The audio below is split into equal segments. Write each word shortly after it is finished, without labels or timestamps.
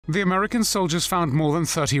The American soldiers found more than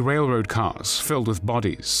 30 railroad cars filled with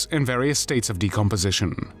bodies in various states of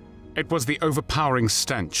decomposition. It was the overpowering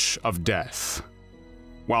stench of death.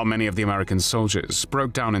 While many of the American soldiers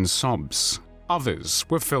broke down in sobs, others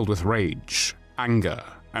were filled with rage, anger,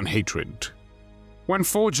 and hatred. When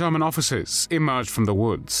 4 German officers emerged from the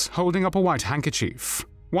woods holding up a white handkerchief,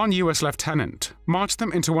 one US lieutenant marched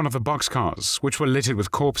them into one of the boxcars which were littered with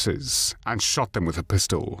corpses and shot them with a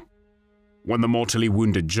pistol. When the mortally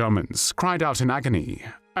wounded Germans cried out in agony,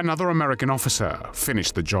 another American officer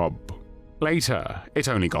finished the job. Later, it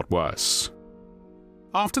only got worse.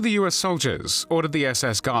 After the US soldiers ordered the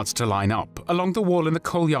SS guards to line up along the wall in the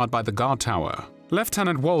coal yard by the guard tower,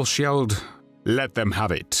 Lieutenant Walsh yelled, "Let them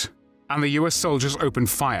have it," and the US soldiers opened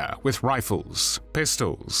fire with rifles,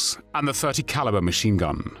 pistols, and the .30 caliber machine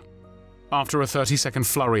gun. After a 30-second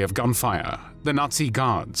flurry of gunfire, the Nazi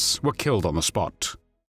guards were killed on the spot.